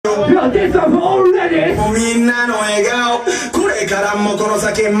もうみんなの笑顔、これからもこの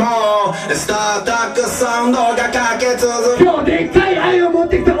先もスタータックサウンドがかけ続く。今日でっかい愛を持っ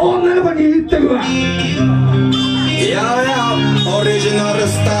てきた女の子に言ってくわ。オリジナル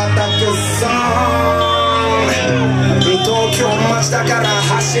スタータックサウンド、東京の街だから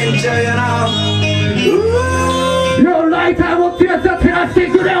発信中やな。ライター持ってるやつは照らして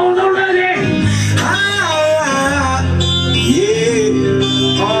くれ、おのらで。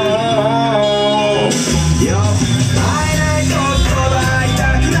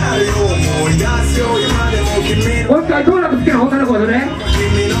もう一回ドーナツ好きな女の子だね。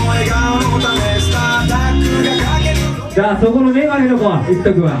じゃあそこのメガネの子言っ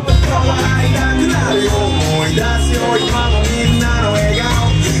とくわ。こ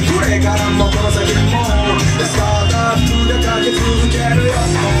れからもこの先もスタートアップでかけ続けるよ。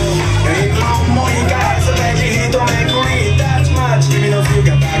今思い返すべき一めくり、たちまち君の姿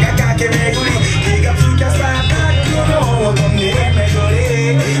が駆け巡り、気がつかさった雲の音に巡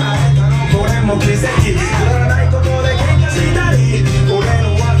り、あなたのこれも奇跡、くだらないことで喧嘩したり、俺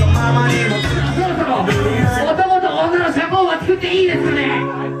のわがままにも。そろそろ男と女の社交は作っていいですかね。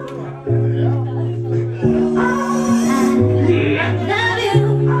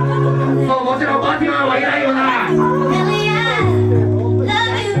もちろんバティマンはいないよな。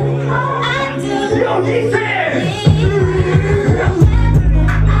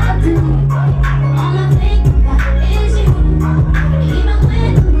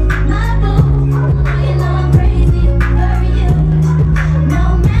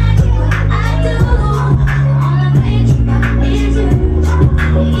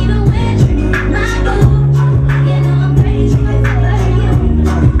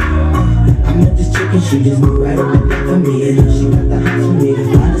She just moved right up for me, and she got the hots for me, the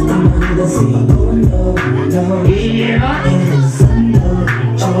finest thing under the sea. Oh no, no, yeah. And the sun, no,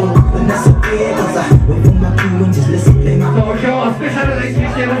 oh, but that's okay, cause I wait for my cue and just listen, play my song. So, special Reggae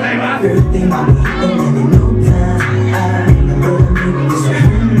でございます。 Everything I'll be eating and in no time, I'm gonna make this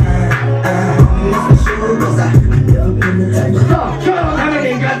one mine. That's for sure, cause I've never been the type of. 今日のため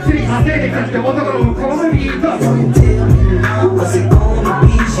にがっつり稼いできたって男の子コメディーと Tell me now, what's it gonna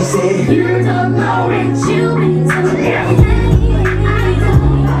be, she said. You don't know it.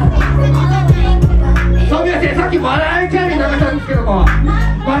 さっきマライア・キャリー流したんですけども、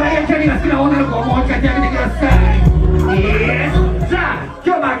マライア・キャリーが好きな女の子をもう一回やめてください。さあ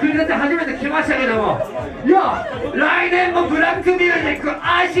今日クリスって初めて来ましたけども、来年もブラックミュージック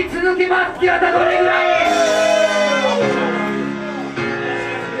愛し続けますってやったらどれぐらい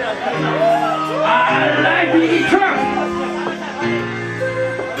I like it turn。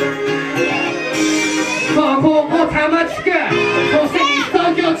もう多摩地区、そして西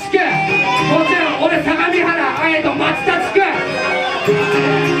東京地区、もちろん俺相模原、町田地区、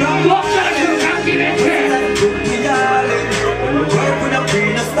どっから来る関係ねって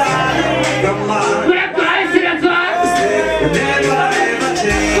ブラック愛してるやつは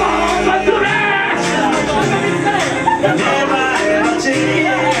頑張っとれ。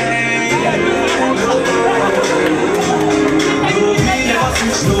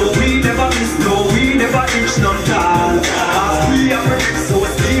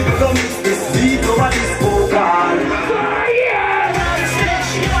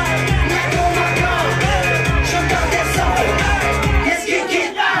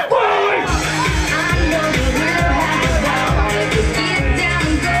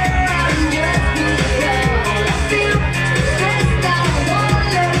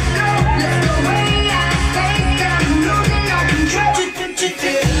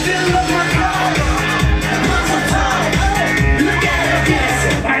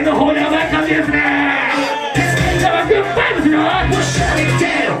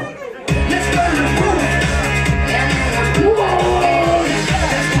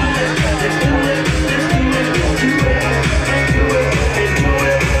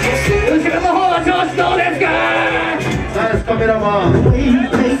カメラマン、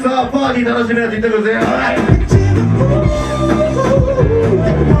さあパーティー楽しみなやつ言ってください。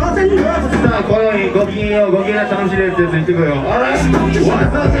さあこのようにごきげんよう、ごきげんよう楽しみなやつ言ってくよ。あら、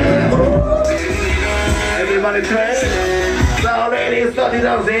Everybody train。さあレディースターティー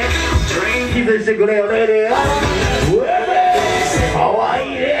ダンスね。キスしてくれよレディー。かわいい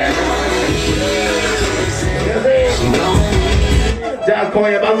ね。じゃあ今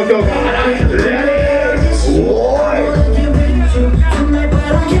夜番組評価。おーい。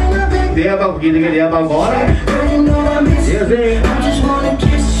電話番号聞いてくれ、電話番号。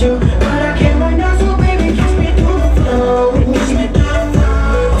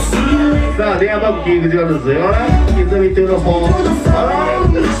さあ電話番号聞いてくれるんですよ。泉との方。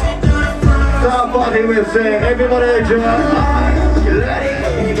Everybody will say, everybody join. You ready?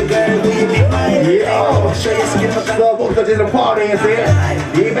 Yo! So, 僕たちのパーティーですね。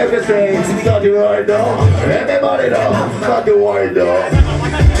今からsay, start your word up. Everybody now, start your word up.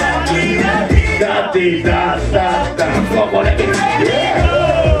 Come on, yeah!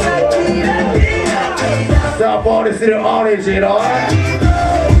 さあ、パーティーするオレンジの。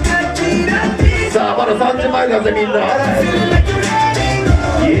さあ、まだ3時前だぜ、みんな。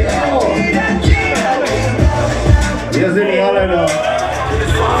要するにやられろ。さ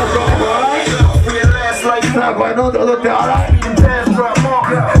あこれ飲んで踊ってあらい。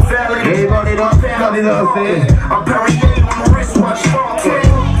英語に乗って乗り乗せ。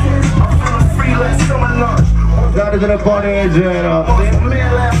誰ぞのパーティージュエロ。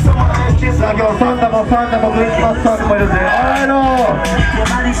さあ今日サンタもクリスマスサンタもいるぜ。あらいの。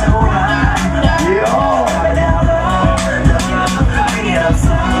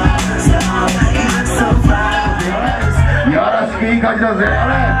よろしくいい感じだぜ。あ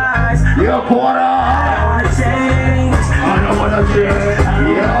れよ、コアラあの子たちよ、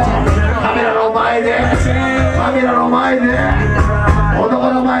カメラの前で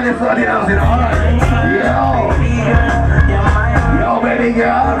男の前で座り直せる。よ、ベビーガ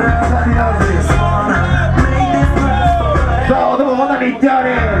ール座り直せ。さあ男女に言ってやれ。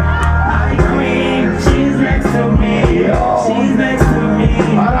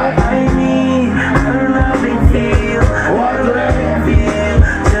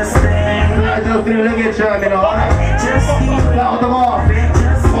レゲエチャーメのさあ男、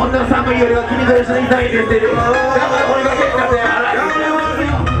こんな寒いよりは君と一緒にいたいですってだから俺が結果で洗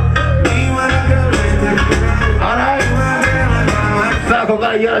いさあここか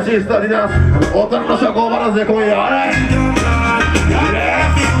らいやらしいスターティダンス大人の社交バランスで今夜洗い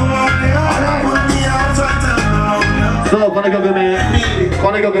そうこの曲名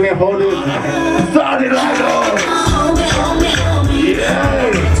ホールスターティライドイエ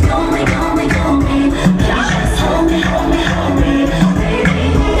ーイ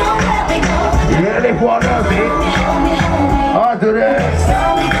Ready for nothing? On to this.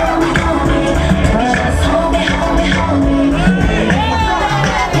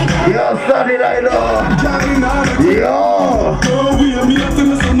 Yo, study right now. Yo.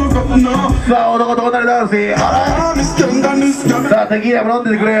 さあ男と女でダンス。さあテキーラも飲ん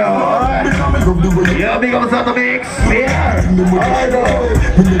でてくれよ。Yo, big up Satomixxx. Yeah.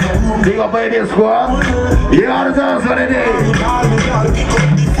 Big up baby squad. Yo, dance ready.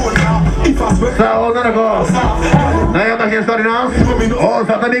さあ女の子悩んだ人一人なお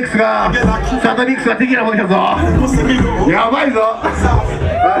サタミックスがテキーラ持ってきたぞやばいぞ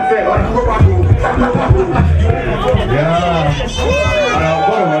いや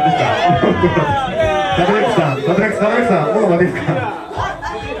ボロ持ってきたサタミックスさんボロ持ってきた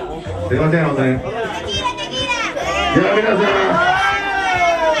すいません本当にじゃあ皆さん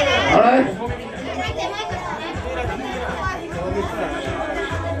あれ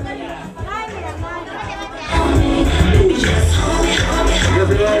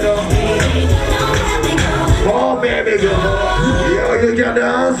Oh baby girl, yo you can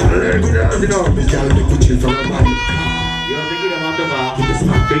dance, let me dance, you know. Yo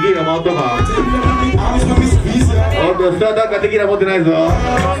テキーラ回ったか。おっとスタータッカーテキーラ持ってないぞ。お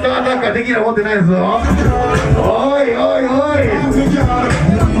い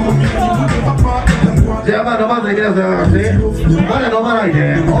じゃあまあ飲まずに皆さんまだ飲まないで。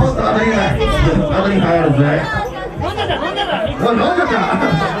おっとあとに入るぜ。飲んじゃった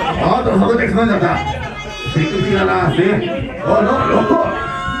あとサトミックス飲んじゃったセクシーだななん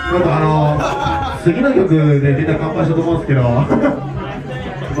か次の曲でみんな乾杯したと思うんですけどま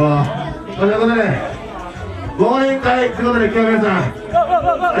あということで忘年会ということで今日は皆さんあ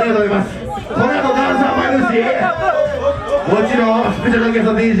りがとうございます。この後ダンサーもいるしもちろんスペシャルゲスト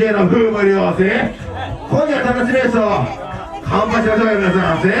DJ の風もいるよ今夜楽しみですよ。乾杯しましょうよ皆さ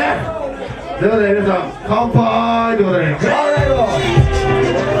んということで皆さん乾杯ということで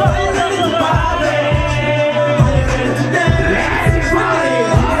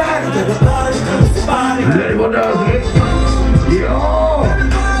レモンダンスよ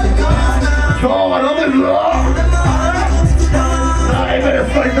今日は飲めるぞライブでス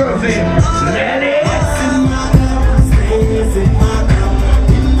パリダンスレディー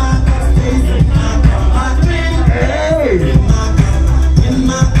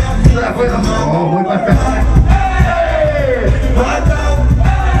さあこれだもう一発か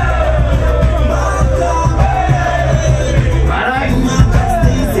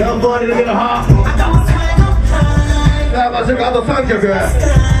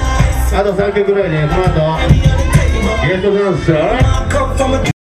あと3曲ぐらいねこの後ゲストダンス